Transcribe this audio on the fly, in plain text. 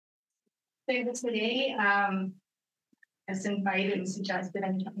So today, as invited and suggested,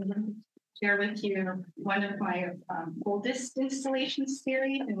 I'm going to share with you one of my oldest installation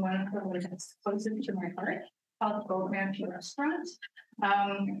series and one of the ones that's closest to my heart, called Goldman Restaurant.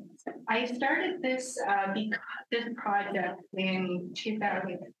 I started this project in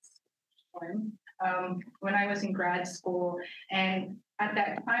 2001 when I was in grad school, and at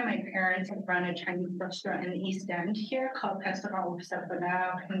that time, my parents had run a Chinese restaurant in the East End here called Restaurant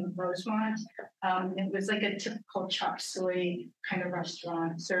in Rosemont. It was like a typical chop suey kind of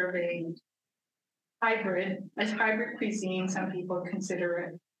restaurant serving hybrid cuisine. Some people consider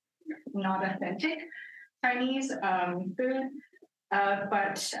it not authentic Chinese food.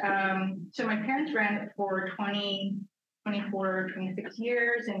 So my parents ran it for 26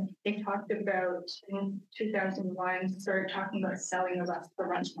 years, and they talked about in 2001 started talking about selling the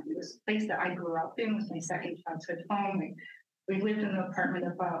restaurant. It was a place that I grew up in. It was my second childhood home. We lived in an apartment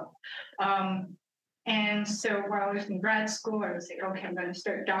above. And so while I was in grad school, I was like, okay, I'm going to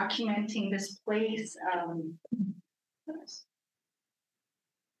start documenting this place. I'm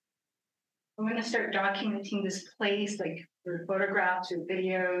going to start documenting this place, like through photographs or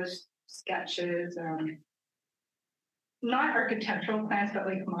videos, sketches, not architectural plans, but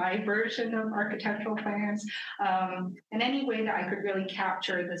like my version of architectural plans, in any way that I could really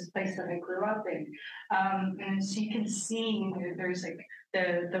capture this place that I grew up in. And so you can see there's like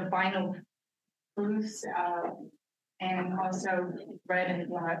the vinyl booths and also red and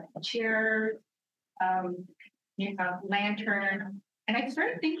black chairs. You have lantern. And I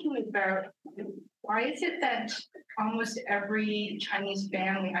started thinking about why is it that almost every Chinese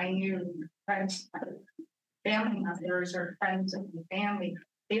family I knew, family members or friends of the family,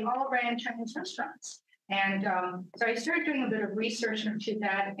 they all ran Chinese restaurants. And so I started doing a bit of research into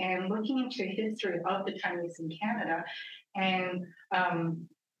that and looking into history of the Chinese in Canada, and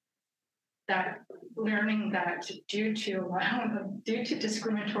learning that due to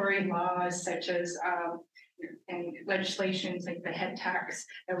discriminatory laws such as and legislations like the head tax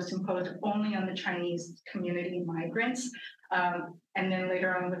that was imposed only on the Chinese community migrants, and then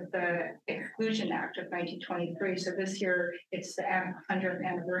later on with the Exclusion Act of 1923. So this year it's the 100th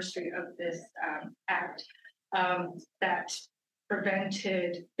anniversary of this act that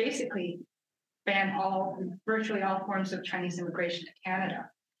banned virtually all forms of Chinese immigration to Canada.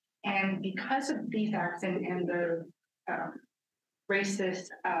 And because of these acts and the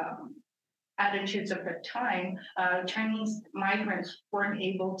racist attitudes of the time, Chinese migrants weren't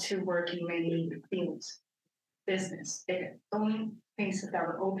able to work in many fields, business. The only places that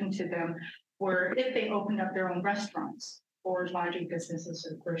were open to them were if they opened up their own restaurants or laundry businesses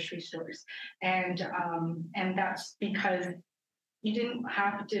or grocery stores. And that's because you didn't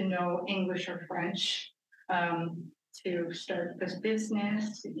have to know English or French to start this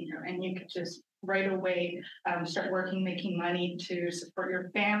business, and you could just right away start working, making money to support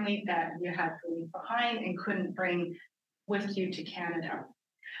your family that you had to leave behind and couldn't bring with you to Canada.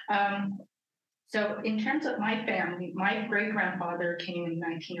 So in terms of my family, my great-grandfather came in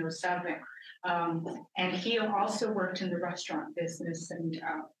 1907, and he also worked in the restaurant business and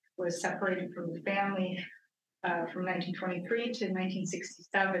was separated from the family from 1923 to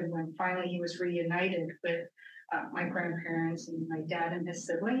 1967, when finally he was reunited with my grandparents and my dad and his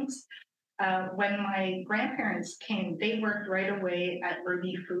siblings. When my grandparents came, they worked right away at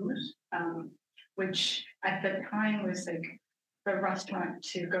Ruby Foods, which at the time was like the restaurant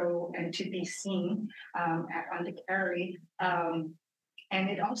to go and to be seen on the Carry. And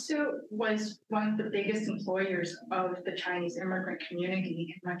it also was one of the biggest employers of the Chinese immigrant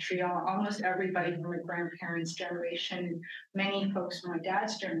community in Montreal. Almost everybody from my grandparents' generation, many folks from my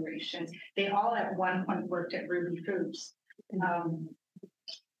dad's generation, they all at one point worked at Ruby Foods.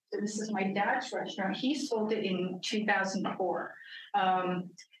 So this is my dad's restaurant. He sold it in 2004.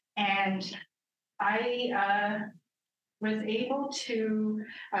 And I was able to,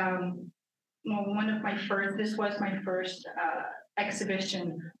 this was my first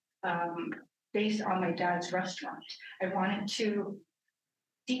exhibition based on my dad's restaurant. I wanted to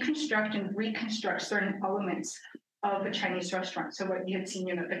deconstruct and reconstruct certain elements of a Chinese restaurant. So what you had seen,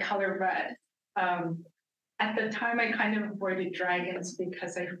 the color red. At the time, I kind of avoided dragons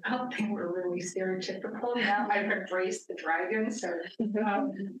because I felt they were really stereotypical. Now I've embraced the dragons.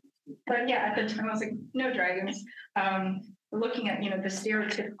 But yeah, at the time I was like, no dragons. Looking at the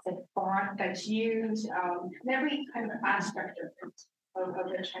stereotypical font that's used, and every kind of aspect of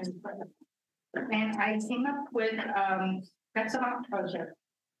the Chinese product. And I came up with restaurant project,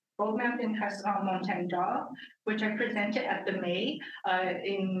 Gold Mountain Restaurant Montreal, which I presented at the May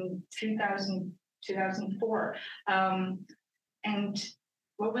in 2004. And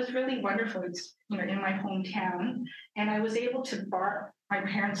what was really wonderful is, in my hometown, and I was able to borrow. My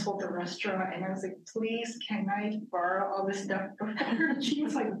parents sold the restaurant, and I was like, "Please, can I borrow all this stuff?" She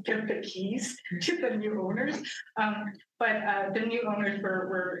was like, "Get the keys to the new owners." But the new owners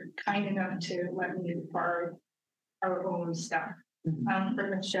were kind enough to let me borrow our own stuff for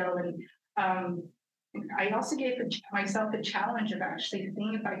the show, and I also gave myself a challenge of actually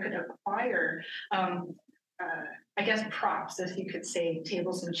seeing if I could acquire, I guess, props, as you could say,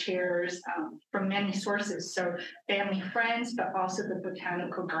 tables and chairs from many sources. So family, friends, but also the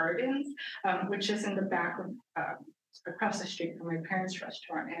botanical gardens, which is in the back of, across the street from my parents'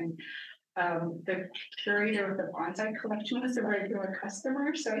 restaurant. And the curator of the bonsai collection was a regular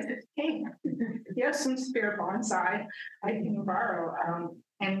customer. So I said, "Hey, you have some spare bonsai I can borrow."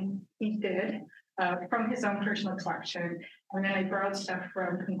 And he did. From his own personal collection. And then I borrowed stuff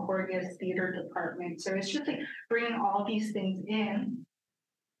from Concordia's theater department. So it's just like bringing all these things in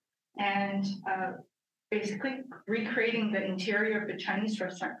and basically recreating the interior of the Chinese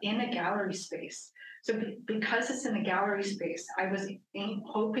restaurant in a gallery space. So because it's in a gallery space, I was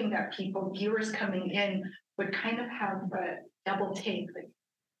hoping that viewers coming in, would kind of have a double take. Like,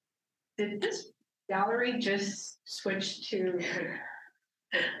 did this gallery just switch to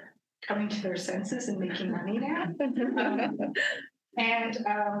coming to their senses and making money now? And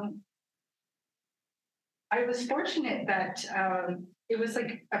I was fortunate that it was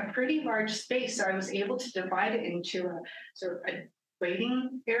like a pretty large space, so I was able to divide it into a sort of a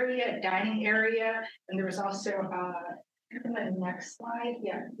waiting area, a dining area, and there was also in the next slide,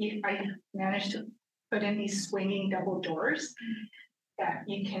 I managed to put in these swinging double doors that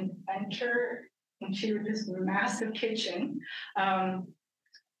you can enter into this massive kitchen.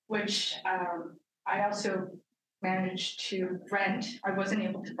 Which I also managed to rent. I wasn't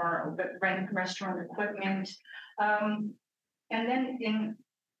able to borrow, but rent restaurant equipment. And then in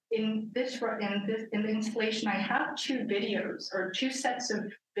the installation, I have two sets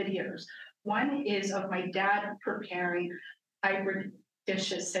of videos. One is of my dad preparing hybrid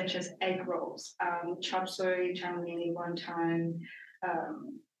dishes such as egg rolls, chop suey, chow mein, wonton,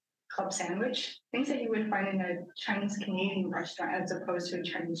 club sandwich, things that you would find in a Chinese Canadian restaurant as opposed to a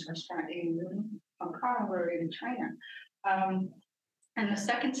Chinese restaurant in Hong Kong or in China. And the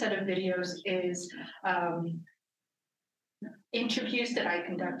second set of videos is interviews that I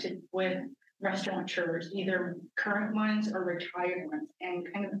conducted with restaurateurs, either current ones or retired ones. And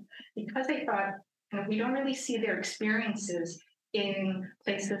kind of because I thought, we don't really see their experiences in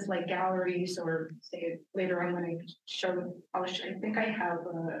places like galleries, or say later on when I think I have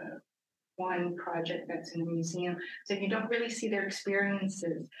one project that's in a museum. So you don't really see their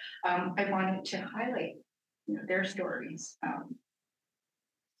experiences. I wanted to highlight their stories.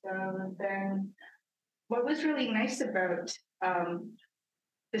 So then what was really nice about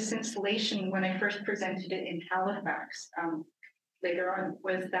this installation when I first presented it in Halifax later on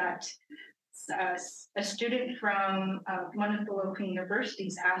was that a student from one of the local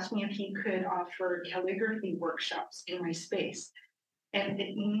universities asked me if he could offer calligraphy workshops in my space. And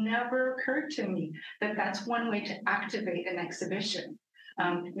it never occurred to me that that's one way to activate an exhibition.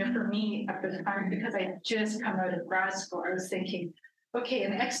 For me, at the time, because I had just come out of grad school, I was thinking, okay,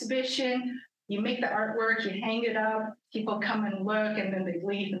 an exhibition, you make the artwork, you hang it up, people come and look, and then they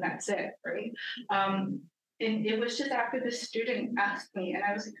leave, and that's it, right? And it was just after the student asked me, and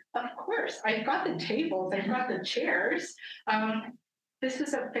I was like, of course, I've got the tables, I've got the chairs. This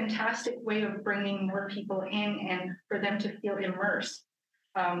is a fantastic way of bringing more people in and for them to feel immersed.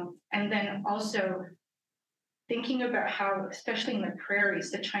 And then also thinking about how, especially in the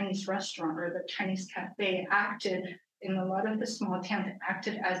prairies, the Chinese restaurant or the Chinese cafe acted in a lot of the small towns,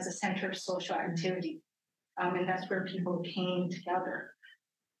 acted as the center of social activity. And that's where people came together.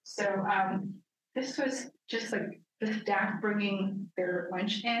 So this was just like the staff bringing their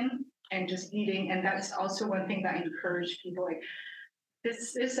lunch in and just eating. And that's also one thing that I encourage people, like,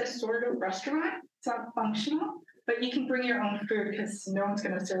 this is a sort of restaurant. It's not functional, but you can bring your own food because no one's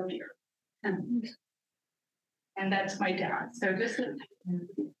going to serve you. And that's my dad. So this is,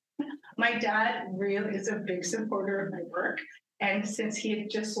 my dad really is a big supporter of my work. And since he had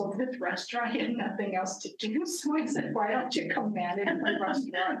just sold his restaurant, he had nothing else to do. So I said, why don't you come manage my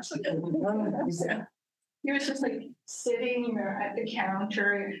restaurant? So he was just like sitting, at the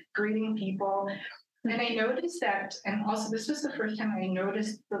counter, greeting people. And I noticed that, and also this was the first time I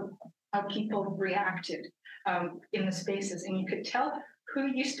noticed how people reacted in the spaces. And you could tell who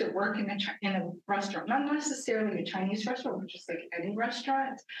used to work in a restaurant, not necessarily a Chinese restaurant, but just like any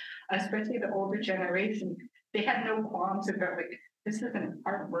restaurant, especially the older generation. They had no qualms about like this isn't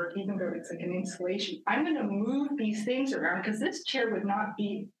artwork, even though it's like an installation. I'm going to move these things around because this chair would not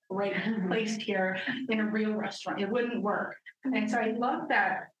be placed here in a real restaurant. It wouldn't work. And so I love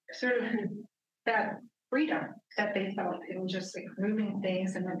that sort of that freedom that they felt in just like moving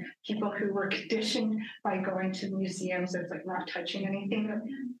things, and then people who were conditioned by going to museums of like not touching anything. But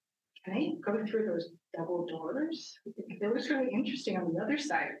can I go through those double doors? It was really interesting on the other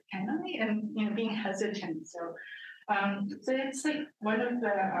side. Can I? And being hesitant. So it's like one of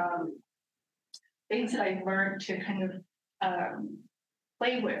the things that I learned to kind of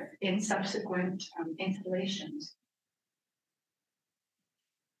play with in subsequent installations.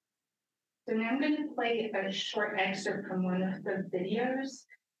 So now I'm going to play a short excerpt from one of the videos.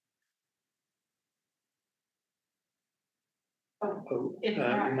 You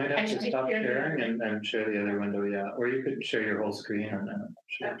might have to stop sharing and share the other window, yeah. Or you could share your whole screen and then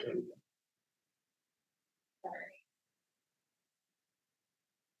share it.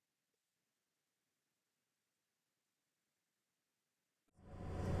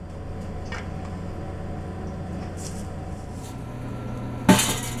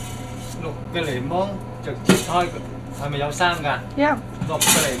 Lục cái檸檬就切開佢，係咪有生㗎？ Yeah. 落個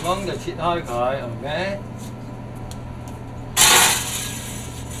檸檬就切開佢 ，OK。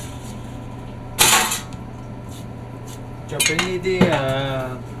就俾呢啲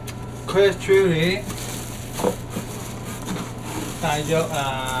crushed chili， 大約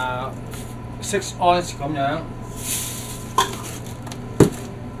6 ounce 咁樣，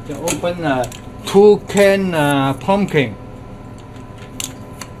就 open 2 can pumpkin。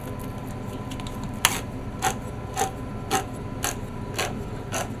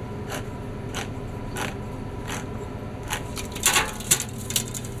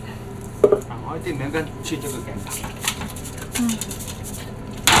 我啲兩根切咗個鏡頭。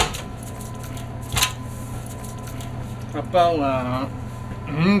一包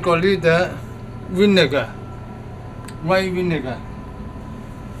5個 liter vinegar, white vinegar。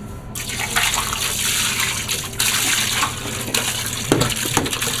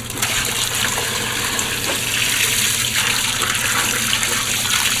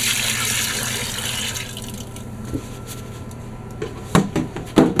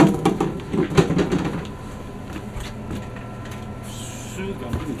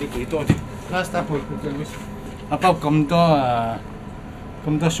唔知幾多添 ，last time 一包咁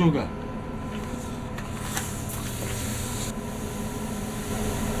多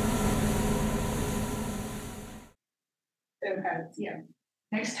sugar。Yeah.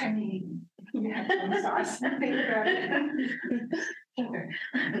 Next time you have some sauce, think about it.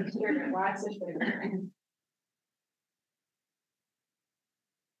 Sugar, lots of sugar.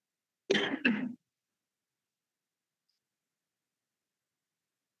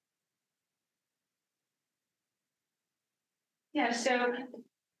 Yeah, so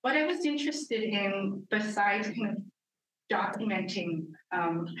what I was interested in, besides kind of documenting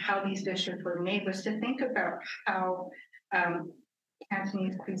how these dishes were made, was to think about how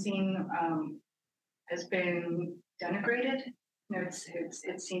Cantonese cuisine has been denigrated. It's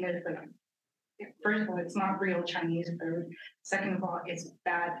seen as like, first of all, it's not real Chinese food. Second of all, it's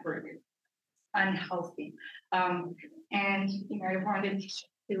bad for you, unhealthy. And I wanted to,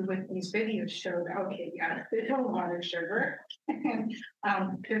 with these videos, show that, okay, yeah, there's a lot of sugar, and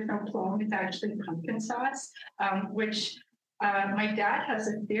there's no plum, it's actually pumpkin sauce, which my dad has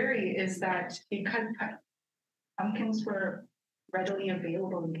a theory is that because pumpkins were readily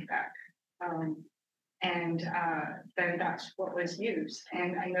available in Quebec, and then that's what was used.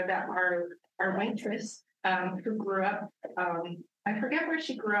 And I know that our waitress who grew up, I forget where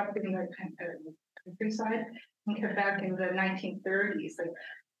she grew up in the countryside in Quebec in the 1930s. Like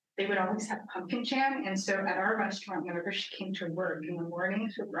they would always have pumpkin jam, and so at our restaurant, whenever she came to work in the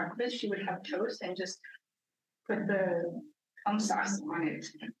mornings for breakfast, she would have toast and just put the plum sauce on it,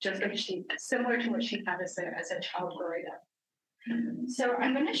 just like similar to what she had as a child growing up. So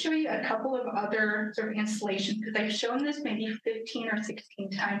I'm going to show you a couple of other sort of installations, because I've shown this maybe 15 or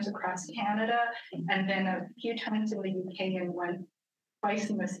 16 times across Canada, and then a few times in the UK and twice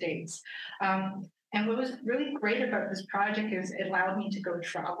in the States. And what was really great about this project is it allowed me to go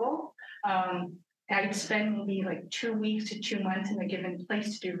travel. I'd spend maybe like 2 weeks to 2 months in a given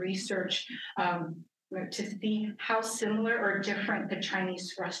place to do research, to see how similar or different the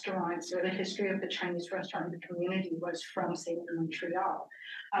Chinese restaurants or the history of the Chinese restaurant in the community was from, say, Montreal,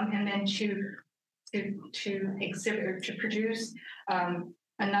 and then to exhibit or to produce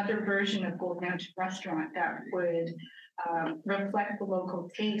another version of Gold Mountain Restaurant that would reflect the local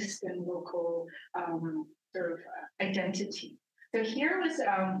taste and local sort of identity. So here was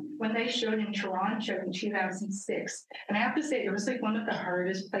when they showed in Toronto in 2006. And I have to say, it was like one of the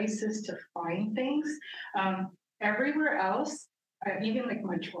hardest places to find things. Everywhere else, even like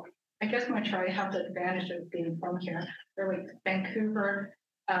Montreal, I guess Montreal, I have the advantage of being from here, or like Vancouver,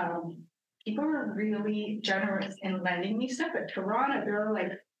 people were really generous in lending me stuff. At Toronto, they were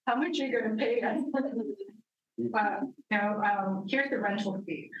like, how much are you going to pay us? Here's the rental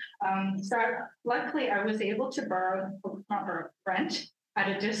fee. So luckily, I was able to borrow rent at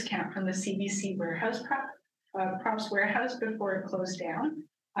a discount from the CBC warehouse, props warehouse before it closed down.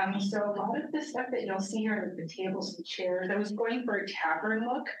 So a lot of the stuff that you'll see here, the tables and chairs, I was going for a tavern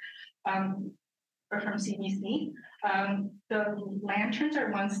look from CBC. The lanterns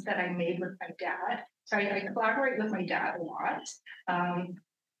are ones that I made with my dad. So I collaborate with my dad a lot,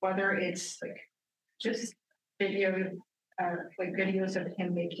 whether it's like just videos of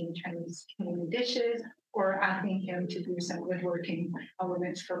him making Chinese Canadian dishes, or asking him to do some woodworking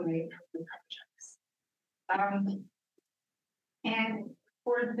elements for my projects. And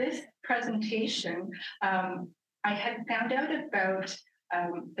for this presentation, I had found out about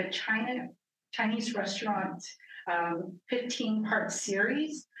the Chinese restaurant 15-part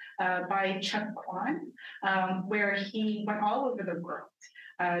series by Chuck Kwan, where he went all over the world.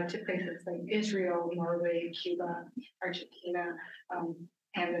 To places like Israel, Norway, Cuba, Argentina, and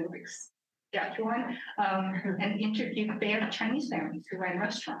then like Saskatchewan, and interviewed Chinese families who ran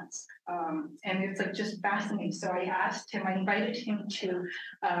restaurants. And it's like just fascinating. So I asked him, I invited him to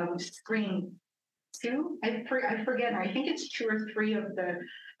screen two, I forget, I think it's 2 or 3 of the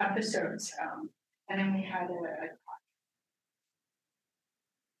episodes. And then we had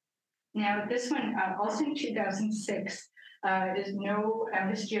now this one, also in 2006, is no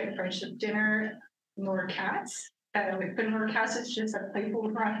Mystery at Friendship Dinner nor Cats. But nor Cats is just a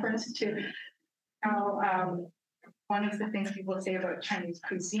playful reference to how one of the things people say about Chinese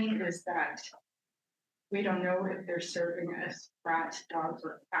cuisine is that we don't know if they're serving us rats, dogs,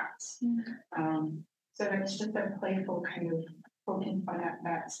 or cats. So it's just a playful kind of poking fun at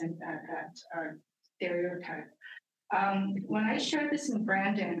that stereotype. When I shared this in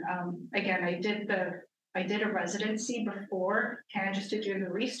Brandon, again, I did a residency before, and just to do the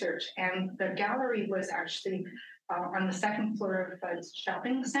research, and the gallery was actually on the 2nd floor of a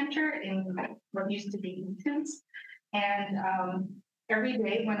shopping center in what used to be Eaton's. And every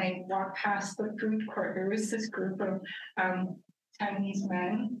day when I walked past the food court, there was this group of Chinese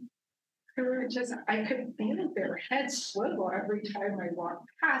men who were just, I could feel their heads swivel every time I walked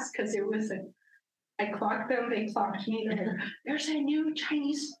past, because it was I clocked them, they clocked me. There's a new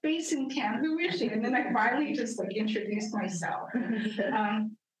Chinese face in town. Who is she? And then I finally just like introduced myself.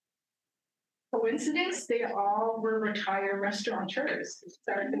 Coincidence? They all were retired restaurateurs.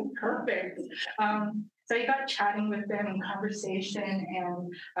 So I think perfect. So I got chatting with them in conversation,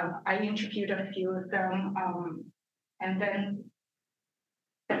 and I interviewed a few of them. And then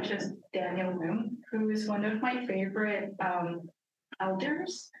such as Daniel Lim, who is one of my favorite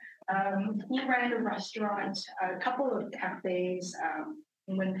elders. He ran a restaurant, a couple of cafes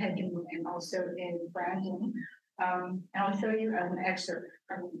in Winnipeg and also in Brandon. And I'll show you an excerpt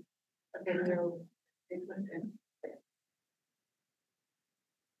from a video with him.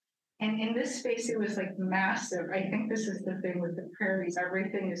 And in this space, it was like massive. I think this is the thing with the prairies.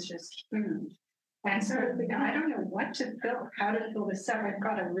 Everything is just huge. And so I was thinking, I don't know what to fill, how to fill this up. I've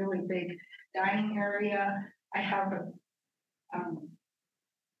got a really big dining area. I have a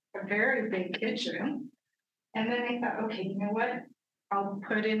very big kitchen. And then I thought, okay, you know what? I'll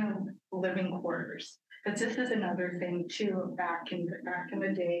put in living quarters. But this is another thing too, back in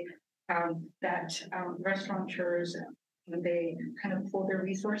the day, that restaurateurs, when they kind of pull their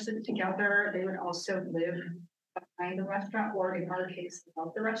resources together, they would also live behind the restaurant, or in our case,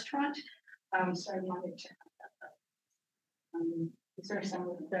 above the restaurant. So I wanted to have that. These are some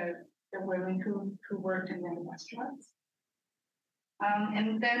of the women who worked in the restaurants.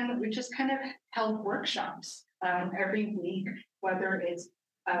 And then we just kind of held workshops every week, whether it's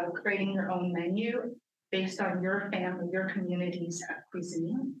creating your own menu based on your family, your community's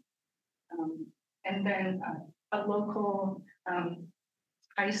cuisine. And then a local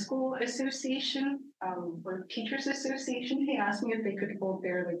high school association or teachers association, they asked me if they could hold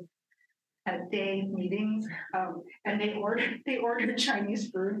their day meetings, and they ordered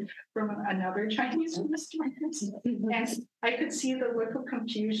Chinese food from another Chinese restaurant, and I could see the look of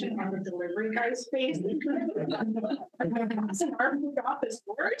confusion on the delivery guy's face. Our food office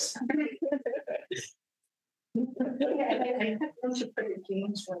works. I had them to put the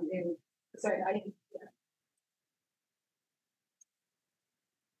games from in.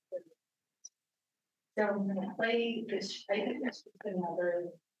 So So I'm going to play this. I think this is another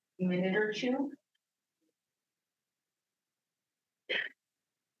minute or two.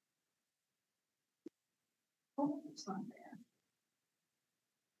 Oh, it's not there.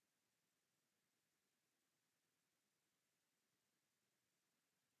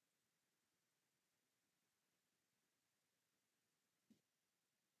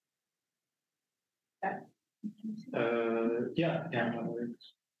 Yeah, that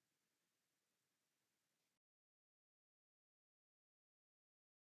works.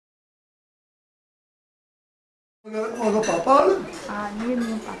我個爸爸咧，呢邊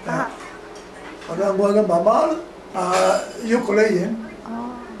嘅爸爸。我嘅媽媽咧，喐過嚟影，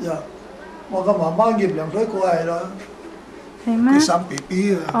我嘅媽媽驗2歲過嚟啦，係咩？佢生 B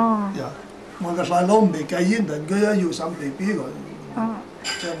B 啊，我嘅細佬未戒煙，但佢一要生 B B 個，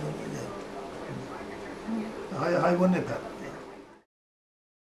真係喺溫尼伯。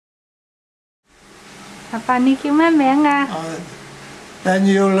爸爸你叫咩名啊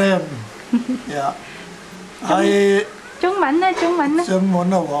？Daniel Lam，係中文咧，中文啊，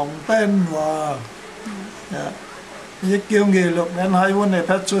黃斌華，1926年喺溫尼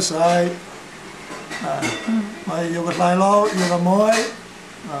伯出世，我有個細佬，有個妹，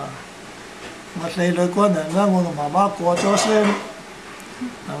我4歲嗰年咧，我嘅媽媽過咗身，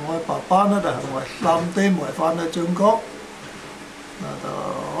我爸爸咧就係我3姊妹翻去中國，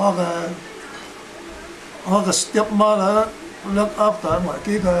我嘅 stepmother look after 我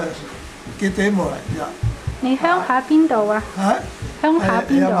幾姊妹。你鄉下邊度啊？鄉下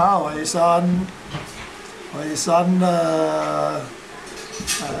邊度？惠山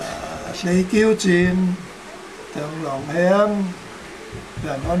四嬌鎮、長隆鄉、仁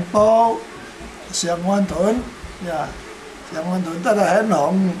安堡、上灣屯，上灣屯都係很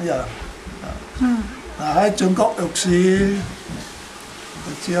紅，喺中國玉樹，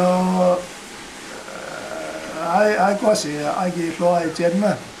就喺嗰時埃及過嚟整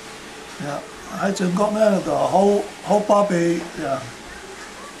嘛，喺中國咧就好巴閉，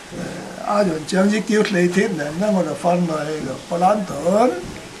亞陽獎1947年咧我就翻嚟布蘭頓，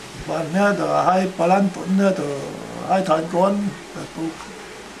翻咧就喺布蘭頓咧就喺餐館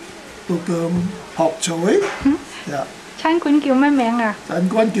讀學菜，餐館叫咩名啊？餐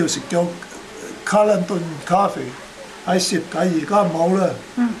館叫卡倫頓咖啡，喺設計而家冇啦，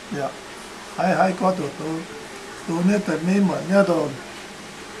喺嗰度到呢對美門呢度。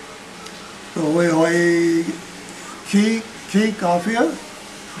就會去企咖啡，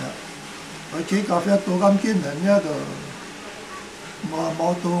去企咖啡到咁幾年咧就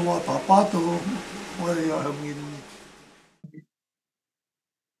冇到我爸爸到，我哋又後面。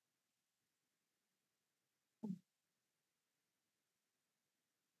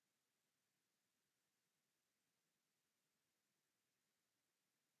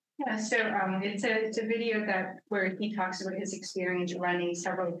Yeah, so it's a video where he talks about his experience running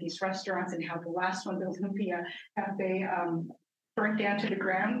several of these restaurants and how the last one, the Olympia Cafe, burnt down to the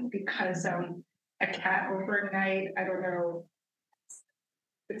ground because a cat overnight, I don't know,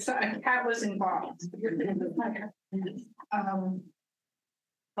 a cat was involved. And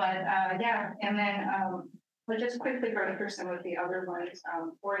then we'll just quickly go through some of the other ones,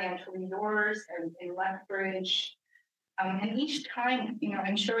 Orientally Yours and Lethbridge. And each time,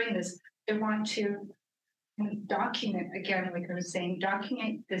 I'm showing this, I want to document, again, like I was saying,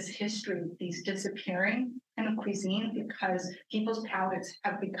 document this history, these disappearing kind of cuisine, because people's palates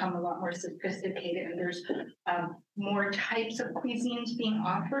have become a lot more sophisticated and there's more types of cuisines being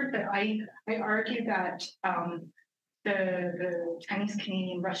offered. But I argue that the Chinese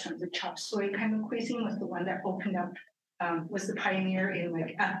Canadian restaurant, the chop suey kind of cuisine was the one that opened up, was the pioneer in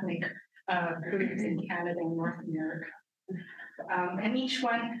like ethnic foods in Canada and North America. And each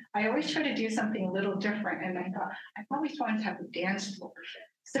one, I always try to do something a little different. And I thought, I've always wanted to have a dance floor.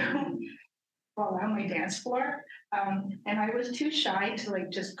 So, on my dance floor. And I was too shy to like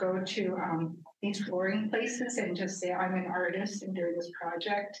just go to these flooring places and just say, I'm an artist and doing this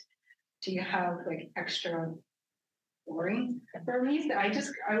project. Do you have like extra flooring for me? I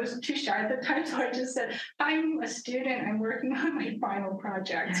was too shy at the time, so I just said, I'm a student, I'm working on my final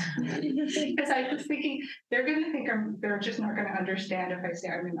project. Because I was thinking they're gonna think they're just not gonna understand if I say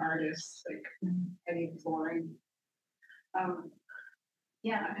I'm an artist, like I need flooring.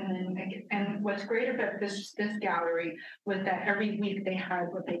 And what's great about this gallery was that every week they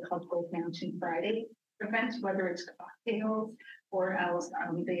had what they called Gold Mountain Friday events, whether it's cocktails or else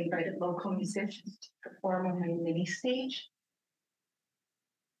they invited local musicians to perform on a mini stage.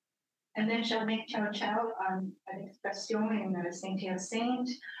 And then Charmaine Chow Chow an expression in Saint-Hyacinthe,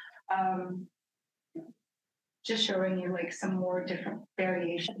 just showing you like some more different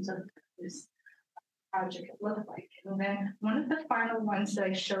variations of this. project looked like. And then one of the final ones that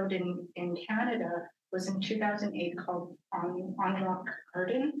I showed in Canada was in 2008 called On Rock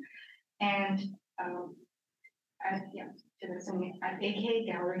Garden. And it was at AKA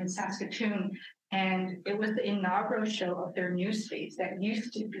Gallery in Saskatoon. And it was the inaugural show of their new space that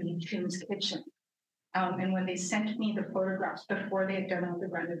used to be Toon's Kitchen. And when they sent me the photographs before they had done all the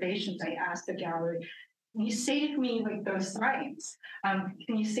renovations, I asked the gallery, can you save me like those signs?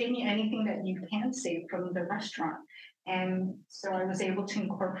 Can you save me anything that you can save from the restaurant? And so I was able to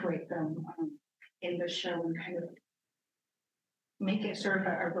incorporate them in the show and kind of make it sort of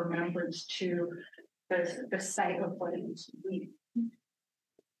a remembrance to the site of what it used to be.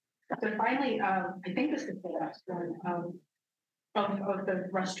 So finally, I think this is the last one of the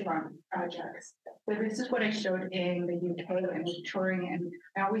restaurant projects. So this is what I showed in the UK and was touring, and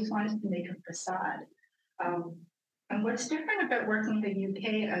I always wanted to make a facade. And what's different about working in the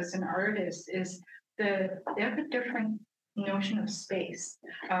UK as an artist is they have a different notion of space.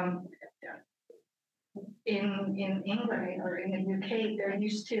 In England or in the UK, they're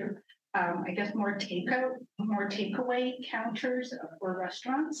used to, I guess, more takeaway counters for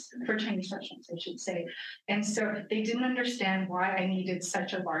restaurants, for Chinese restaurants, I should say. And so they didn't understand why I needed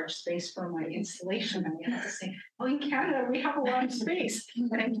such a large space for my installation. And we had to say, well, in Canada, we have a large space.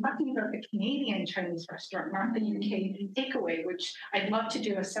 And I'm talking about the Canadian Chinese restaurant, not the UK takeaway, which I'd love to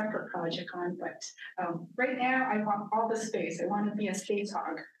do a separate project on. But right now, I want all the space. I want to be a space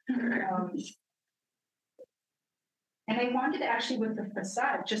hog. And I wanted actually with the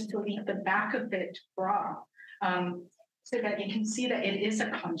facade just to leave the back of it raw, so that you can see that it is a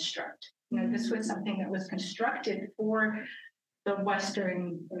construct. This was something that was constructed for the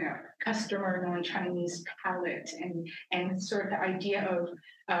Western, customer, non-Chinese palate, and sort of the idea of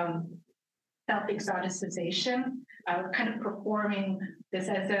self-exoticization, kind of performing this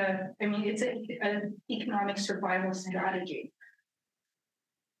as it's an economic survival strategy.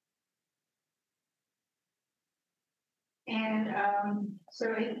 And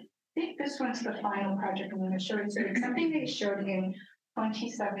so I think this one's the final project I'm going to show you. So it's something they showed in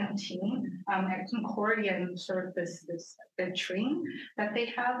 2017 at Concordia, and sort of the train that they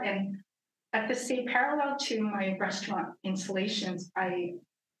have. And at the same parallel to my restaurant installations, I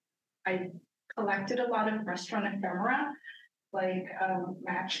collected a lot of restaurant ephemera, like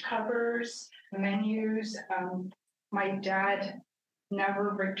match covers, menus. My dad never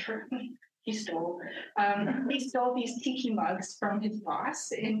returned. He stole these tiki mugs from his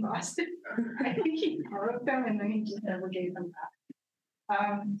boss in Boston. I think he borrowed them and then he just never gave them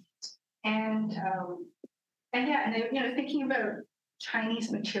back. And thinking about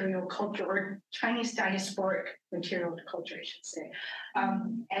Chinese material culture, or Chinese diasporic material culture, I should say.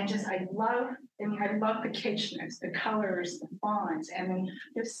 And just I love the kitschness, the colors, the fonts, and then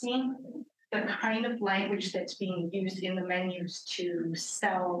just seeing the kind of language that's being used in the menus to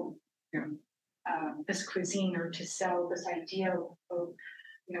sell this cuisine, or to sell this idea of,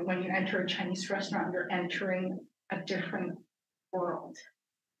 when you enter a Chinese restaurant, you're entering a different world.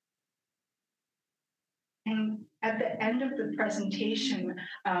 And at the end of the presentation,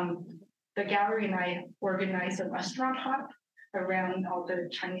 the gallery and I organized a restaurant hop around all the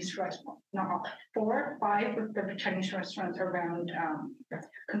Chinese restaurants, not 4 or 5 of the Chinese restaurants around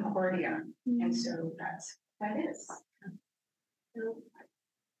Concordia. And so that is. So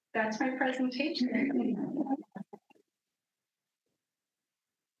that's my presentation.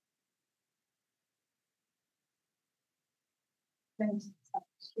 Thanks.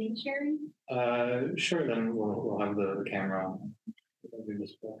 Screen sharing? Sure, then we'll have the camera on. We'll do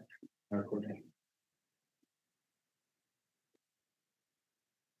this for recording.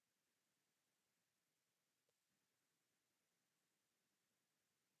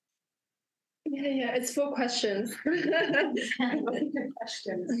 Yeah, it's 4 questions.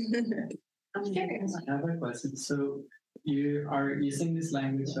 Questions. I'm curious. I have a question. So you are using this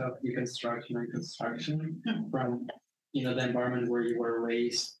language of deconstruction and construction from the environment where you were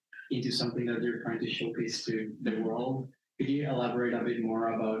raised into something that you're trying to showcase to the world. Could you elaborate a bit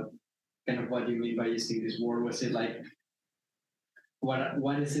more about kind of what you mean by using this word? Was it like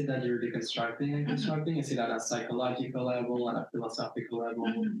what is it that you're deconstructing and constructing? Is it at a psychological level, at a philosophical level,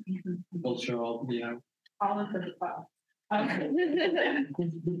 cultural, All of the above. On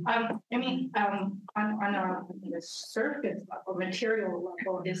a surface level, material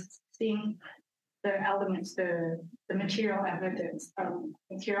level, is seeing the elements, the material evidence,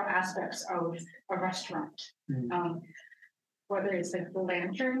 material aspects of a restaurant. Whether it's like the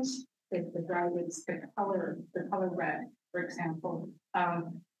lanterns, like the dragons, the color red, for example,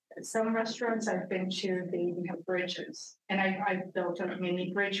 some restaurants I've been to, they even have bridges, and I've built a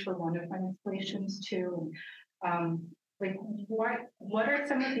mini bridge for one of my installations too. Like what are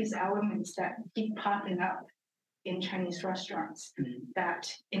some of these elements that keep popping up in Chinese restaurants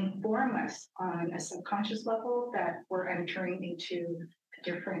that inform us on a subconscious level that we're entering into a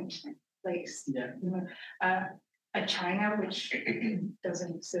different place? Yeah. A China which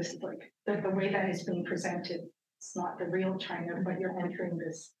doesn't exist, like the way that is being presented, it's not the real China, but you're entering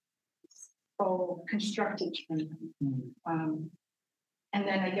this whole constructed China. And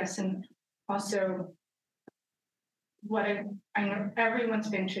then I guess, and also what I know everyone's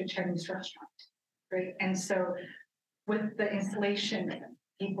been to a Chinese restaurant, right? And so with the installation,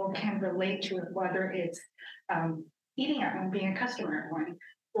 people can relate to it, whether it's eating at one, being a customer at one,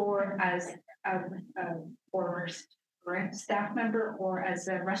 or as a former staff member, or as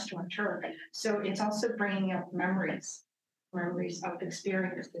a restaurateur. So it's also bringing up memories of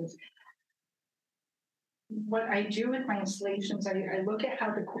experiences. What I do with my installations, I look at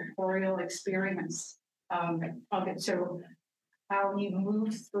how the corporeal experience of it. So how you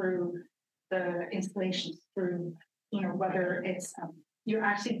move through the installations, through, whether it's you're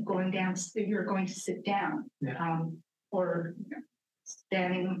actually going down, you're going to sit down, or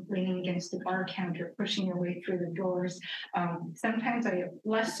standing, leaning against the bar counter, pushing your way through the doors. Sometimes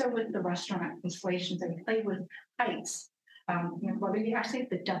less so with the restaurant installations, I play with heights, whether you actually have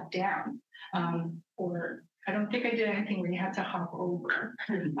to duck down, or I don't think I did anything where you had to hop over.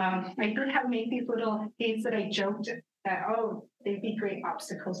 I did have make these little gates that I joked that, they'd be great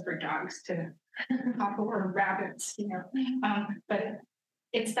obstacles for dogs to hop over, or rabbits, but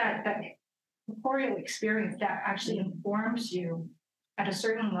it's that corporeal experience that actually informs you at a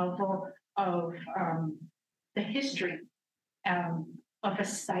certain level of the history of a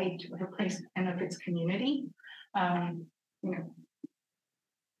site, of a place, and of its community. And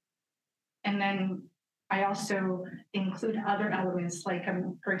then I also include other elements, like,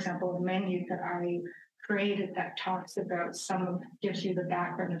 for example, a menu that I created that talks about gives you the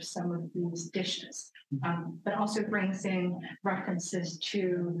background of some of these dishes, but also brings in references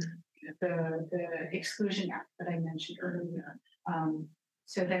to the Exclusion Act that I mentioned earlier.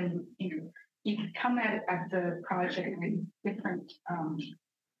 So then, you can come at the project at different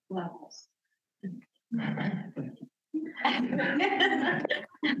levels.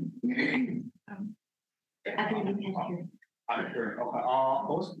 I'm sure. Okay. I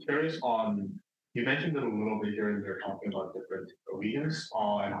was curious on, you mentioned it a little bit here and there talking about different regions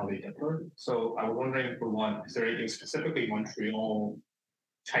and how they differ. So I was wondering, for one, is there anything specifically Montreal,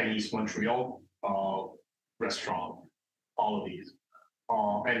 Chinese Montreal restaurant, all of these?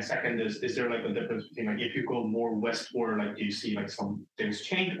 And second is there like a difference between, like, if you go more westward, like, do you see like some things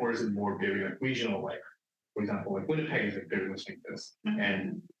change, or is it more very like regional, like, for example, like Winnipeg is like very much like this,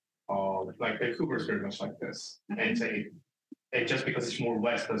 and like Vancouver is very much like this, and say, and just because it's more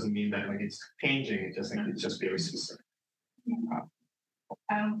west doesn't mean that like it's changing. It's just like it's just very specific.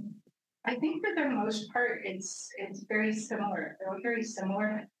 I think for the most part, it's very similar. They're all very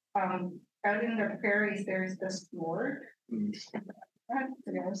similar. Out in the prairies, there's the s'more.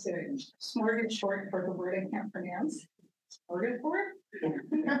 So s'more is short for the word I can't pronounce. Smorgasbord.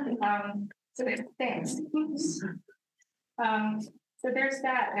 So there's things. So there's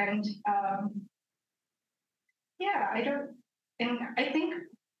that, and I think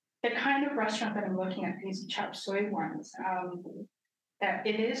the kind of restaurant that I'm looking at, these chop suey ones, that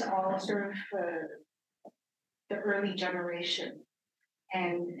it is all sort of the early generation,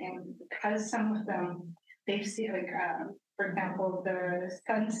 and because some of them they see, like, for example, the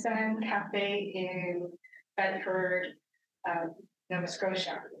Sunset Cafe in Bedford, Nova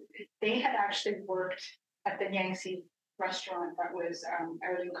Scotia, they had actually worked at the Yangtze restaurant that was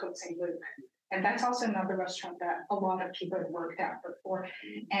out in Côte Saint Luc. And that's also another restaurant that a lot of people have worked at before.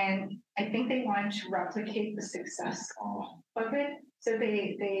 And I think they wanted to replicate the success of it. So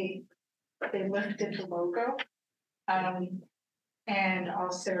they lifted the logo, and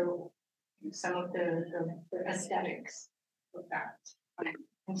also some of the aesthetics of that.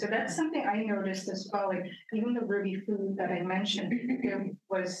 And so that's something I noticed as well. Like, even the Ruby food that I mentioned,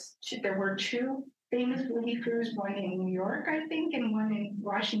 there were two famous Ruby foods, one in New York, I think, and one in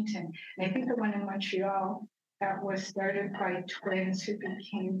Washington. And I think the one in Montreal that was started by twins who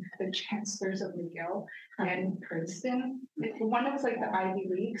became the chancellors of McGill and Princeton. One was like the Ivy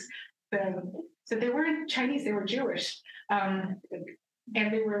Leagues. So they weren't Chinese, they were Jewish. And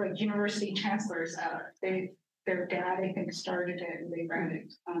they were like university chancellors. Their dad, I think, started it and they ran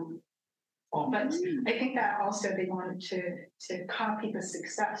it. But I think that also they wanted to copy the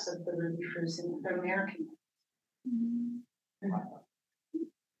success of the Ruby Fruits in the American.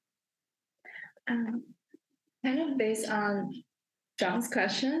 Kind of based on John's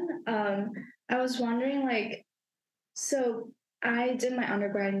question, I was wondering, like, so I did my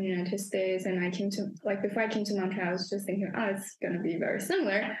undergrad in the United States, and I came to, like, before I came to Montreal, I was just thinking, oh, it's going to be very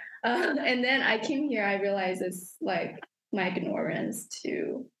similar. And then I came here, I realized it's like my ignorance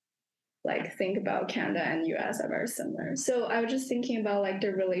to like think about Canada and US are very similar. So I was just thinking about like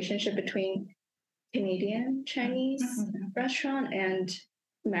the relationship between Canadian Chinese restaurant and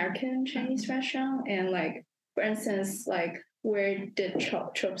American Chinese restaurant, and like, for instance, like where did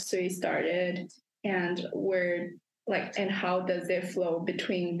chop suey started, and where, like, and how does it flow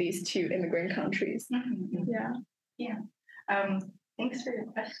between these two immigrant countries? Yeah. Thanks for your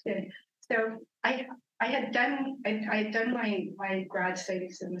question. So I had done my grad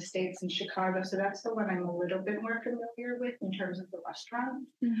studies in the States in Chicago, so that's the one I'm a little bit more familiar with in terms of the restaurant.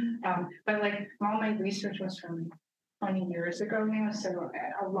 But like all my research was from 20 years ago now, so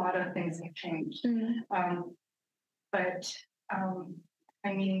a lot of things have changed. But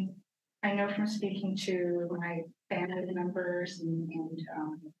I mean, I know from speaking to my family members and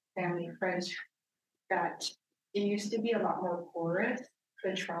family friends that it used to be a lot more porous,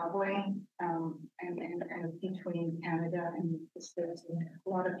 the traveling and between Canada and the States. A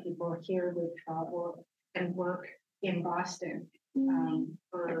lot of people here would travel and work in Boston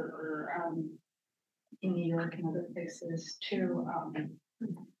or in New York and other places too.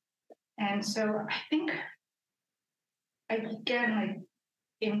 And so I think, again, like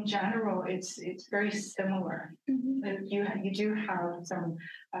in general, it's very similar. You do have some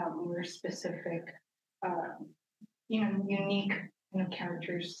more specific, unique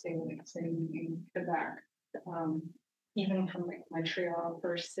characters, say in Quebec, even from like Montreal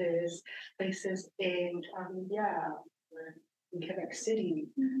versus places in or in Quebec City.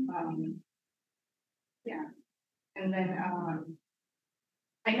 And then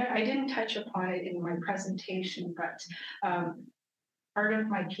I know I didn't touch upon it in my presentation, but part of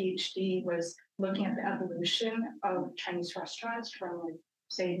my PhD was looking at the evolution of Chinese restaurants from, like,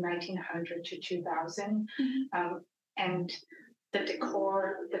 say, 1900 to 2000, and the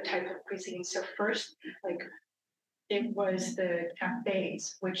decor, the type of cuisine. So first, like, it was the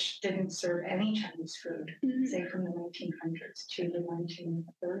cafes, which didn't serve any Chinese food, say from the 1900s to the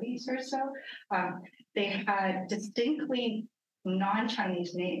 1930s or so. They had distinctly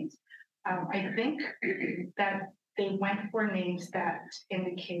non-Chinese names. I think that they went for names that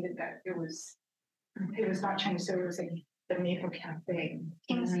indicated that it was not Chinese. So it was like the Maple Cafe,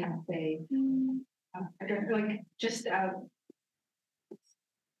 King's Cafe. I don't like just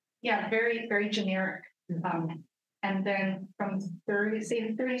very, very generic. And then from 30s,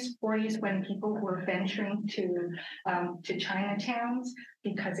 40s, when people were venturing to Chinatowns,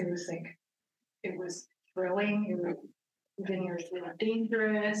 because it was thrilling, it was really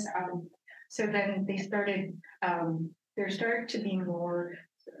dangerous. So then they started. There started to be more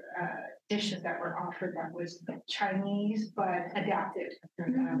dishes that were offered that was Chinese but adapted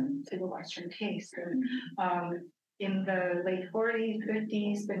to the Western taste. And, in the late 40s,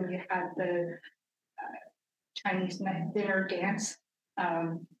 50s, then you had the Chinese dinner dance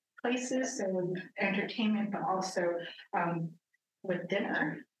places, so with entertainment, but also with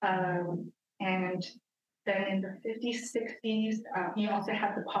dinner. And then in the 50s, 60s, you also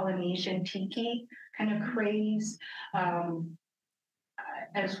have the Polynesian tiki kind of craze,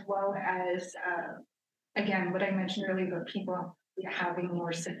 as well as, again, what I mentioned earlier about people having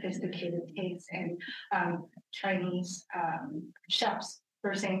more sophisticated tastes, and Chinese chefs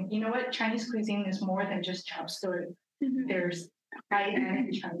were saying, you know what, Chinese cuisine is more than just chop suey. There's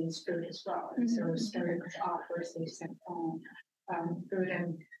high-end Chinese food as well. And so it started to offer, say, food,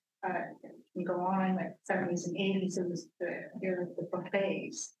 and you go on, like 70s and 80s, it was the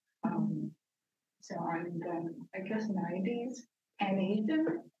buffets. So on the, I guess, 90s,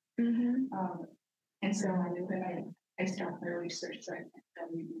 Pan-Asian. And so on, and then I started my research. So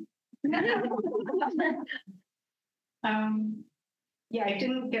I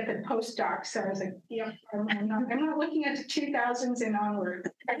didn't get the postdoc, so I was like, yeah, I'm not looking at the 2000s and onward.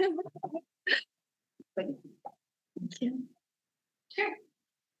 But, sure.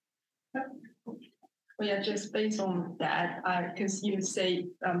 Well, yeah, just based on that, because you say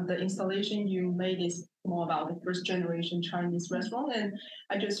the installation you made is more about the first generation Chinese restaurant, and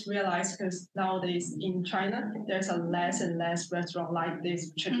I just realized because nowadays in China there's a less and less restaurant like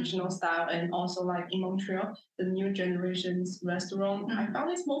this traditional style, and also like in Montreal the new generation's restaurant I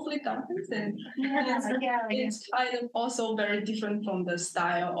found it's mostly dumplings, and it's kind of also very different from the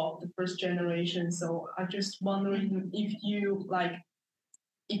style of the first generation. So I'm just wondering if you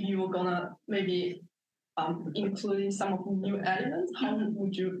were gonna maybe including some of the new elements, how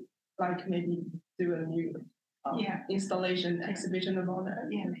would you like maybe do a new installation exhibition about that.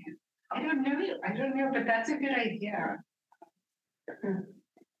 Yeah, I don't know, but that's a good idea.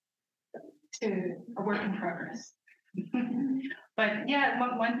 To a work in progress. But yeah,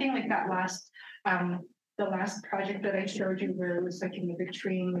 one thing like that the last project that I showed you where it was like in the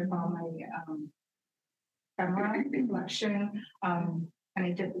vitrine with all my camera collection, and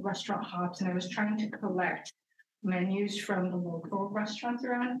I did the restaurant hops, and I was trying to collect menus from the local restaurants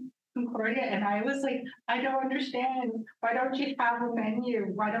around Concordia, and I was like, I don't understand. Why don't you have a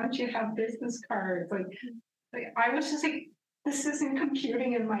menu? Why don't you have business cards? Like I was just like, this isn't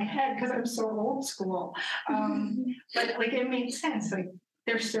computing in my head because I'm so old school. But like it made sense. Like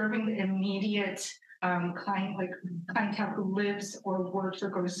they're serving the immediate clientele who lives or works or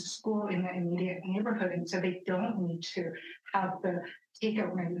goes to school in the immediate neighborhood, and so they don't need to have the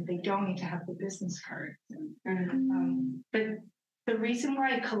takeout menu. They don't need to have the business cards. But the reason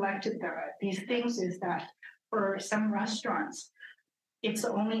why I collected these things is that for some restaurants, it's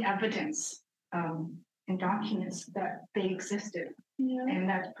the only evidence and documents that they existed. Yeah. And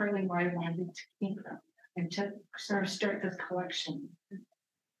that's partly why I wanted to keep them and to sort of start this collection.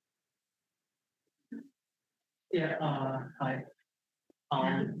 Yeah, hi.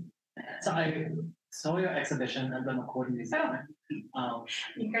 So I saw your exhibition at the McGill Museum.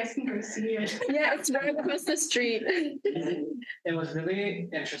 You guys can go see it. Yeah, it's right across the street. It was really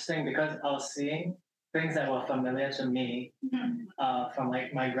interesting because I was seeing things that were familiar to me from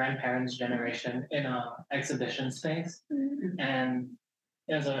like my grandparents' generation in a exhibition space, and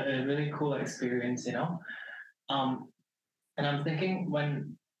it was a really cool experience, you know. And I'm thinking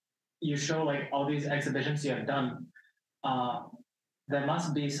when you show like all these exhibitions you have done, there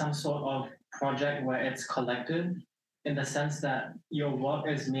must be some sort of project where it's collected in the sense that your work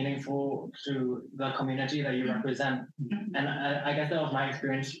is meaningful to the community that you represent. And I guess that was my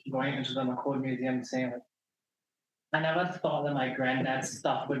experience going into the McGill Museum, saying like, I never thought that my granddad's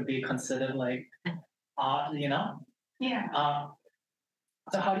stuff would be considered like art, you know? Yeah.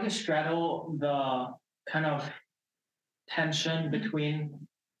 So how do you straddle the kind of tension between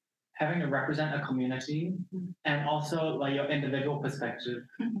having to represent a community and also like your individual perspective?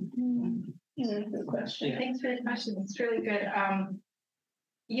 Good question. Yeah. Thanks for the question. It's really good.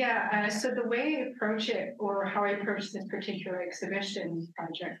 So the way I approach it, or how I approached this particular exhibition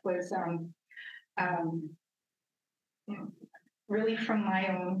project, was really from my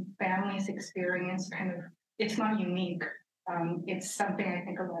own family's experience. Kind of, it's not unique. It's something I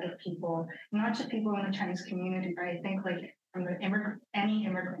think a lot of people, not just people in the Chinese community, but I think like from any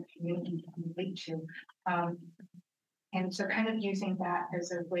immigrant community can relate to. And so kind of using that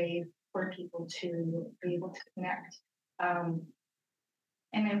as a way for people to be able to connect.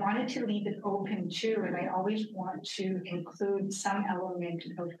 And I wanted to leave it open too, and I always want to include some element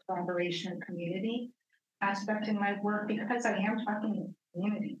of collaboration or community aspect in my work because I am talking to the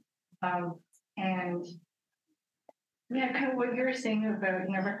community. And yeah, kind of what you were saying about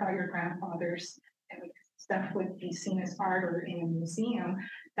you never thought your grandfather's stuff would be seen as art or in a museum.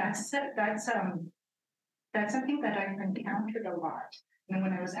 That's something that I've encountered a lot. And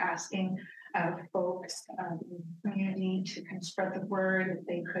when I was asking folks in the community to kind of spread the word, if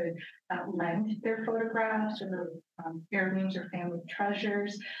they could lend their photographs or heirlooms or family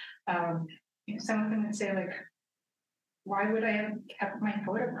treasures, some of them would say like, "Why would I have kept my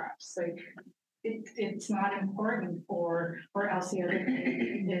photographs? Like, it's not important." Or else the other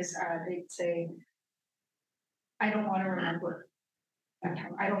thing is they'd say, "I don't want to remember that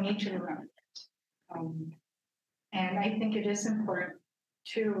time. I don't need to remember it." And I think it is important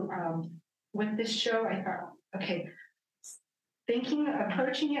to, with this show, I thought, okay,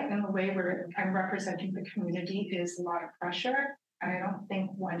 approaching it in a way where I'm representing the community is a lot of pressure. And I don't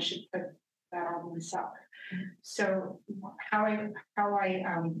think one should put that on oneself. So how I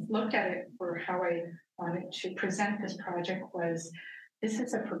looked at it, or how I wanted to present this project was, this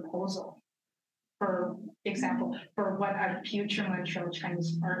is a proposal. For example, for what a future Montreal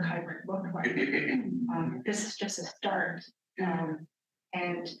Chinese archive could look like. This is just a start.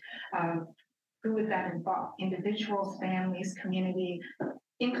 And who would that involve? Individuals, families, community,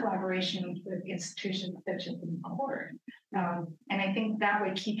 in collaboration with institutions such as the court. And I think that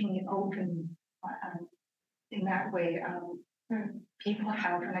way, keeping it open in that way, people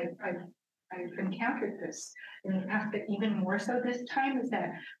have, and I've encountered this in the past, but even more so this time is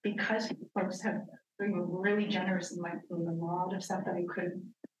that because folks have been really generous in a lot of stuff that I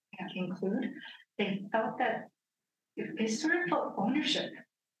couldn't include, they felt that they sort of felt ownership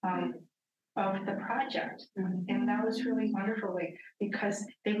of the project. And that was really wonderful, like, because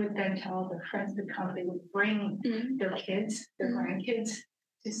they would then tell their friends to come, they would bring their kids, their grandkids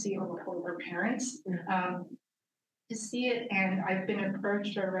to see older parents to see it, and I've been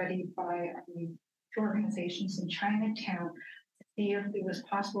approached already by two organizations in Chinatown to see if it was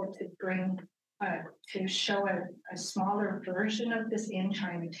possible to bring to show a smaller version of this in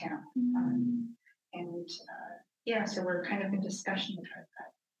Chinatown. And yeah, so we're kind of in discussion about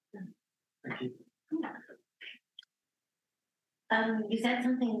that. Thank you. You said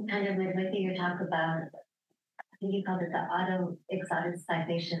something kind of midway through your talk about, I think you called it the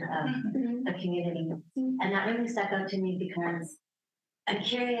auto-exoticization of the community. And that really stuck out to me because I'm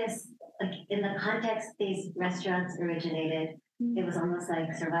curious, like in the context these restaurants originated, it was almost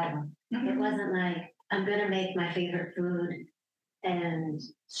like survival. It wasn't like, I'm gonna make my favorite food and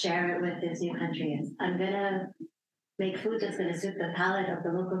share it with this new country. I'm gonna make food that's gonna suit the palate of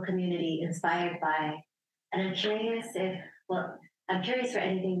the local community inspired by, and I'm curious I'm curious for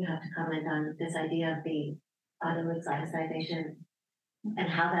anything you have to comment on this idea of the auto-exoticization and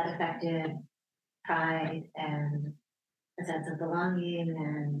how that affected pride and a sense of belonging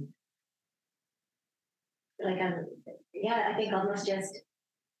and I think almost just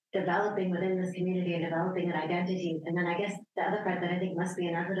developing within this community and developing an identity. And then I guess the other part that I think must be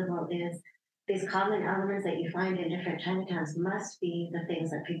inevitable is these common elements that you find in different Chinatowns must be the things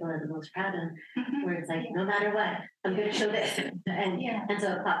that people are the most proud of, where it's like, no matter what, I'm going to show this. And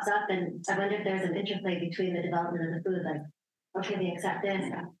so it pops up, and I wonder if there's an interplay between the development of the food, like, okay, we accept this,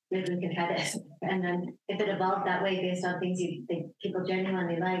 maybe we can try this. And then if it evolved that way based on things you think people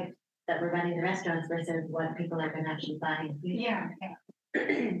genuinely like, that we're running the restaurants versus what people are going to actually buy.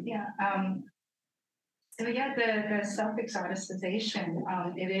 So the self-exoticization,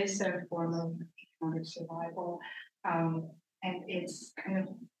 it is a form of economic survival, and it's kind of,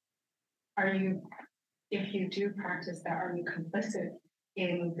 if you do practice that, are you complicit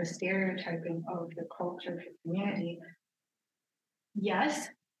in the stereotyping of the culture of the community? Yes,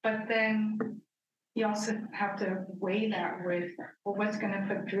 but then you also have to weigh that with, well, what's going to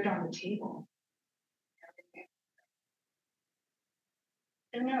put food on the table?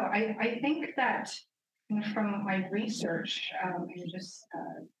 I don't know. I think that from my research and just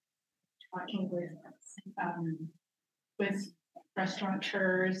talking with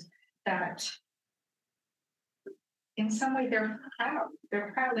restaurateurs, that in some way they're proud.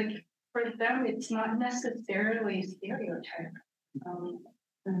 They're proud. Like for them, it's not necessarily stereotype.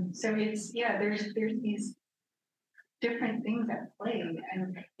 So it's there's these different things at play,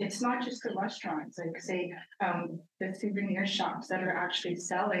 and it's not just the restaurants. Like say the souvenir shops that are actually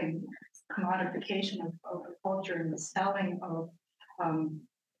selling commodification of the culture and the selling of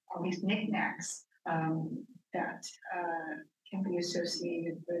all these knickknacks that can be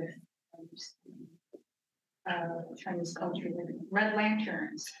associated with Chinese culture, like red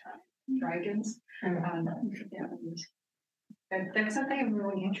lanterns, dragons. That's something I'm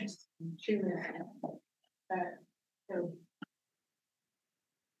really interested in too.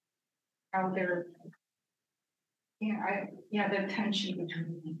 How they're, the tension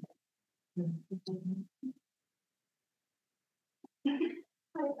between.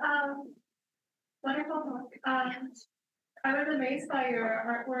 Wonderful talk. I was amazed by your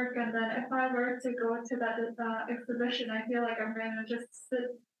artwork, and then if I were to go to that exhibition, I feel like I'm going to just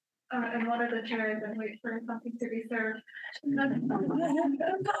sit in one of the chairs and wait for something to be served. That's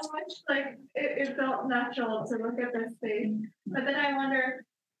how much like it felt natural to look at this space. But then I wonder,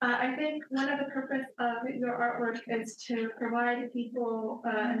 I think one of the purpose of your artwork is to provide people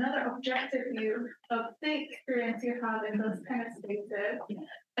another objective view of the experience you have in those kind of spaces.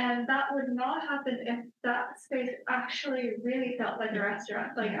 And that would not happen if that space actually really felt like a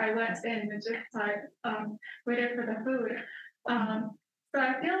restaurant. Like I went in and just waited for the food. So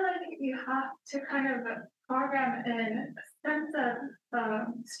I feel like you have to kind of program in a sense of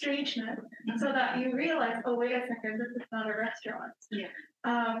strangeness so that you realize, oh, wait a second, this is not a restaurant.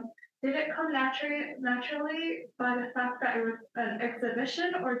 Did it come naturally by the fact that it was an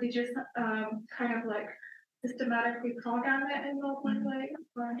exhibition, or did you kind of like systematically program it in one way?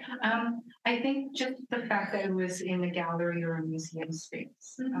 I think just the fact that it was in a gallery or a museum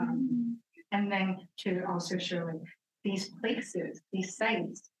space, and then to also show like these places, these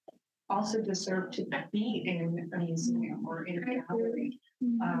sites, also deserve to be in a museum or in a gallery.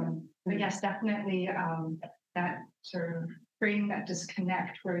 But yes, definitely that sort of creating that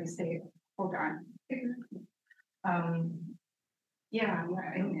disconnect where you say, hold on. And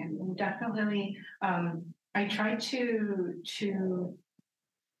definitely I try to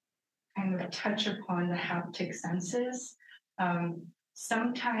kind of touch upon the haptic senses.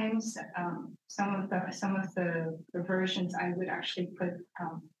 Sometimes some of the versions I would actually put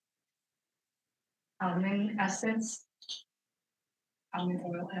almond essence almond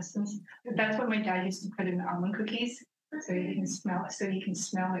oil essence. That's what my dad used to put in the almond cookies, so you can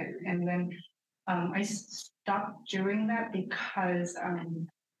smell it. And then I stopped doing that because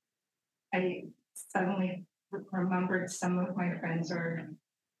I suddenly remembered some of my friends are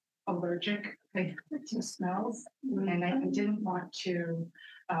allergic to smells, and I didn't want to.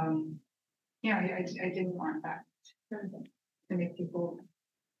 I didn't want that to make people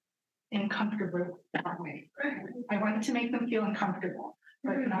uncomfortable that way. I wanted to make them feel uncomfortable,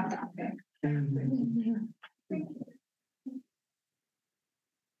 but not that way.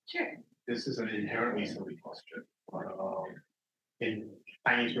 Sure. This is an inherently silly question. In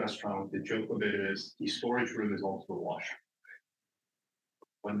Chinese restaurant, the joke of it is the storage room is also the washroom.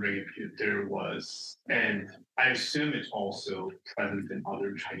 Wondering if there was, and I assume it's also present in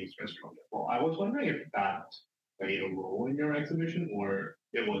other Chinese restaurants as well. I was wondering if that played a role in your exhibition, or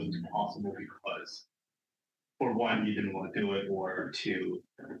it wasn't possible because, for one, you didn't want to do it, or two,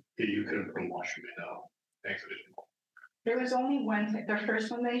 you couldn't put a washroom in the exhibition. There was only one, the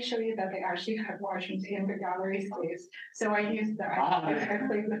first one they show you that they actually had washrooms in the gallery space. So I used that, I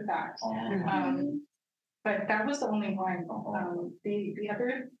played with that. But that was the only one. The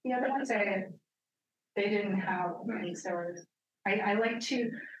other ones they didn't have any. So I like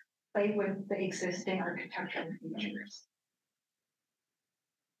to play with the existing architectural features.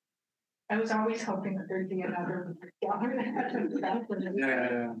 I was always hoping that there'd be another gallery that had that.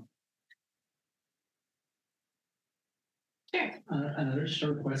 Yeah. Sure. Another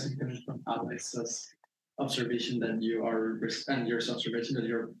short question comes from Alex's observation that you are and your observation that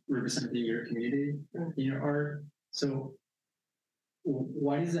you're representing your community in your art. So,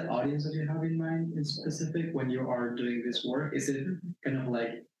 what is the audience that you have in mind in specific when you are doing this work? Is it kind of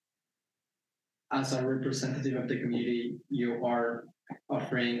like, as a representative of the community, you are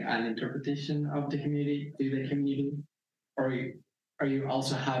offering an interpretation of the community to the community, or are you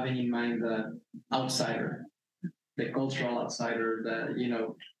also having in mind the outsider? The cultural outsider,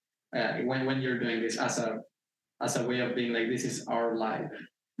 when you're doing this as a way of being like, this is our life.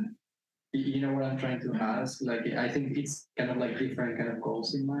 You know what I'm trying to ask? Like, I think it's kind of like different kind of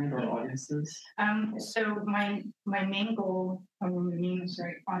goals in mind or audiences. So my main goal, audience,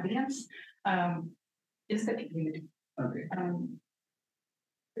 is the community. Okay.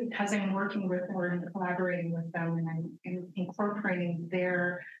 Because I'm working with or collaborating with them, and I'm incorporating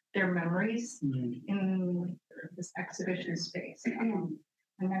their memories in this exhibition space. And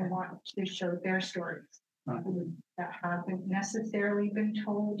I want to show their stories that haven't necessarily been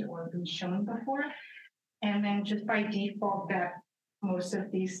told or been shown before. And then just by default, that most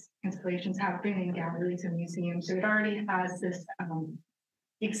of these installations have been in galleries and museums. So it already has this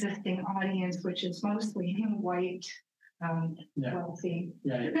existing audience, which is mostly white, wealthy.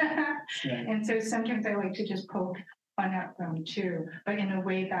 And so sometimes I like to just poke fun at them too, but in a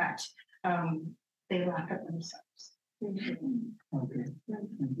way that they laugh at themselves. Okay.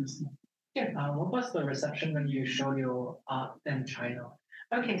 Interesting. What was the reception when you showed your art in China?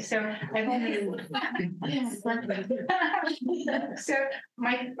 Okay, so I've only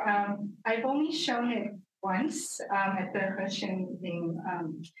I've only shown it once at the Russian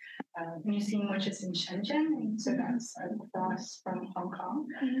Museum, which is in Shenzhen. So that's across from Hong Kong.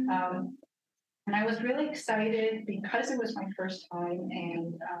 And I was really excited because it was my first time,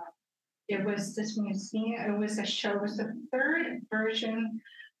 and it was this museum. It was a show. It was the third edition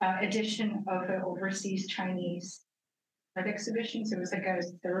of the Overseas Chinese Art Exhibition. So it was like a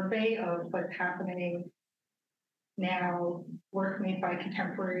survey of what's happening now, work made by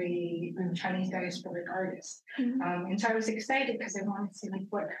contemporary Chinese diasporic artists. And so I was excited because I wanted to see like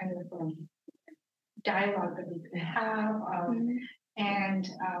what kind of dialogue that we could have.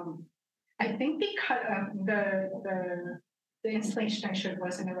 I think because the installation I showed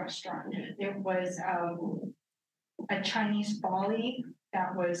was in a restaurant. It was a Chinese folly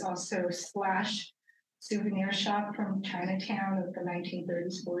that was also / souvenir shop from Chinatown of the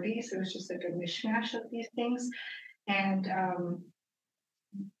 1930s, 40s. It was just like a mishmash of these things. And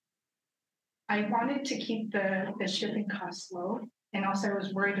I wanted to keep the shipping costs low. And also I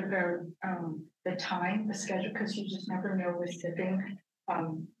was worried about the schedule, because you just never know with shipping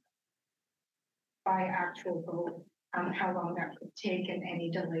by actual boat, how long that could take and any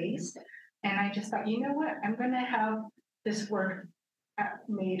delays. And I just thought, you know what, I'm going to have this work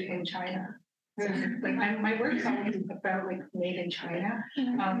made in China. So, like my work is always about like made in China.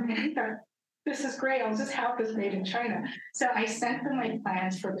 And I thought, this is great. I'll just have this made in China. So I sent them my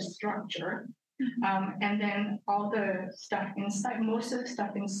plans for the structure. And then all the stuff inside, most of the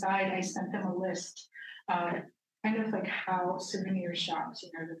stuff inside, I sent them a list, kind of like how souvenir shops,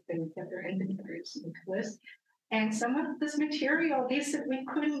 the things that their inventories make a list. And some of this material, they said we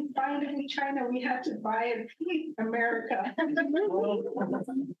couldn't find it in China. We had to buy it in America.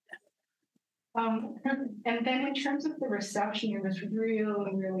 And then in terms of the reception, it was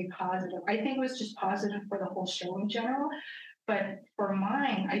really, really positive. I think it was just positive for the whole show in general. But for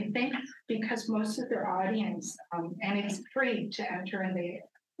mine, I think because most of their audience, and it's free to enter, and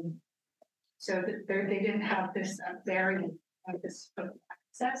so they didn't have this barrier of this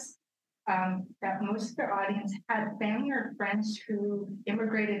access. That most of their audience had family or friends who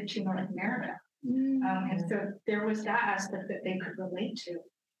immigrated to North America, and so there was that aspect that they could relate to.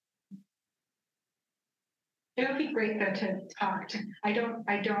 It would be great though to talk to. I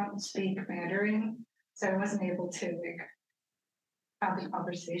don't speak Mandarin, so I wasn't able to like have the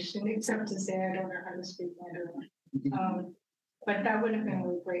conversation except to say I don't know how to speak Mandarin. But that would have been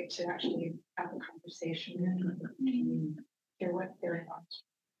really great to actually have a conversation and hear what their thoughts.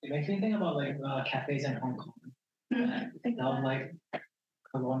 It makes me think about like cafes in Hong Kong. That was like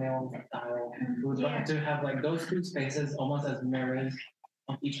colonial style. We would like to have like those two spaces almost as mirrors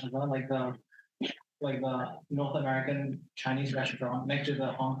of each other, like the North American Chinese restaurant next to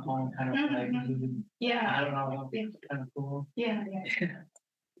the Hong Kong kind of like I don't know, that would be kind of cool. Yeah.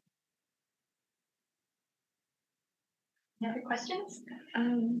 Any other questions?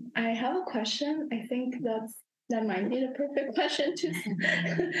 I have a question. I think that might be the perfect question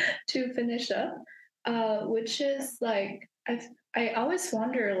to finish up. Which is like I always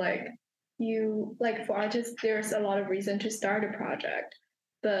wonder like for artists there's a lot of reason to start a project,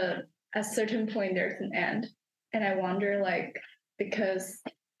 but at a certain point there's an end. And I wonder like because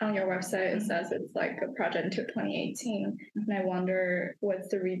on your website it says it's like a project until 2018, and I wonder what's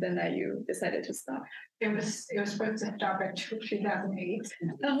the reason that you decided to stop. It was supposed to stop at 2008.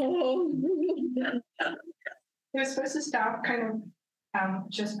 Oh. It was supposed to stop kind of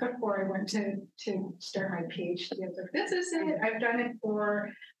just before I went to start my PhD. I was like, this is it. I've done it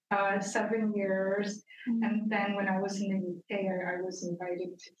for 7 years. And then when I was in the UK, I was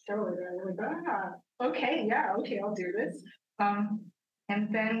invited to show it. I was like, okay, I'll do this.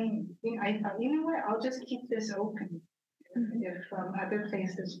 And then I thought, you know what, I'll just keep this open. If other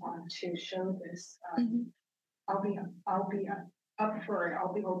places want to show this, I'll be up for it.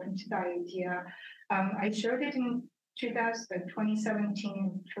 I'll be open to the idea. I showed it in 2017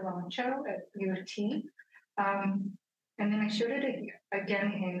 in Toronto at U of T. And then I showed it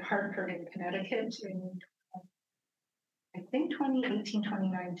again in Hartford in Connecticut in, I think, 2018,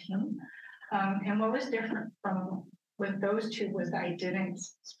 2019. And what was different with those two was that I didn't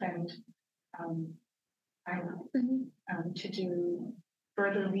spend time to do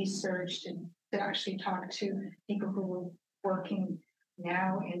further research to actually talk to people who were working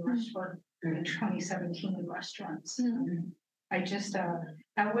now in restaurant in 2017 in restaurants. I just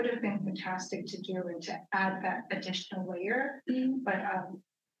that would have been fantastic to do and to add that additional layer, but I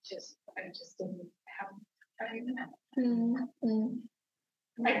just didn't have time.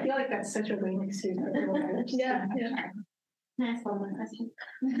 I feel like that's such a lame excuse. Yeah. Can I ask one more question?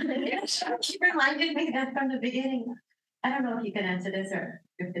 You reminded me that from the beginning. I don't know if you can answer this or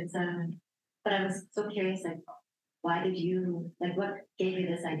if it's but I was so curious, like, why did you what gave you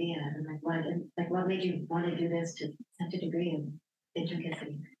this idea, and what made you want to do this to such a degree of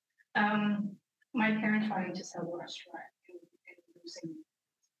intricacy? My parents wanted to sell the restaurant and losing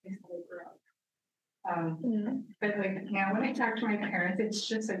place where they grew up. But like now when I talk to my parents, it's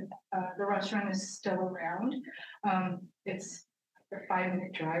just like the restaurant is still around. It's a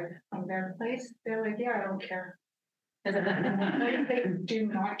 5-minute drive from their place. They're like, yeah, I don't care. They do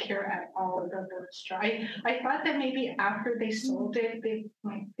not care at all about the restaurant. I thought that maybe after they sold it, they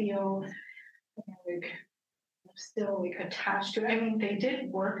might feel like still like attached to it. I mean, they did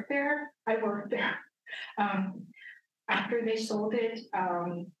work there. I worked there. After they sold it,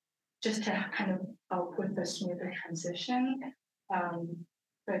 just to kind of help with the smoother transition.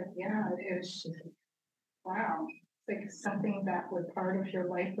 But yeah, it was just wow. It's like something that was part of your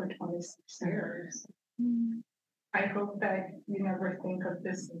life for 26 years. I hope that you never think of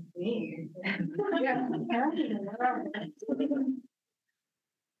this as me. Yeah.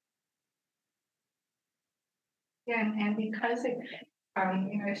 Yeah, and because it,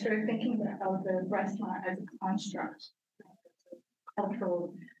 I started thinking about the restaurant as a construct,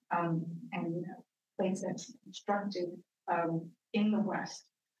 cultural and place that's constructed in the West.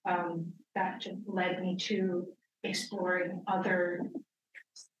 That just led me to exploring other,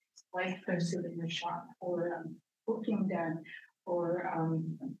 like the souvenir shop or opium den, or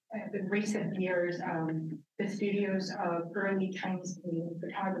in recent years, the studios of early Chinese Canadian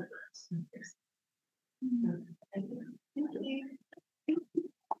photographers. Thank you. Thank you.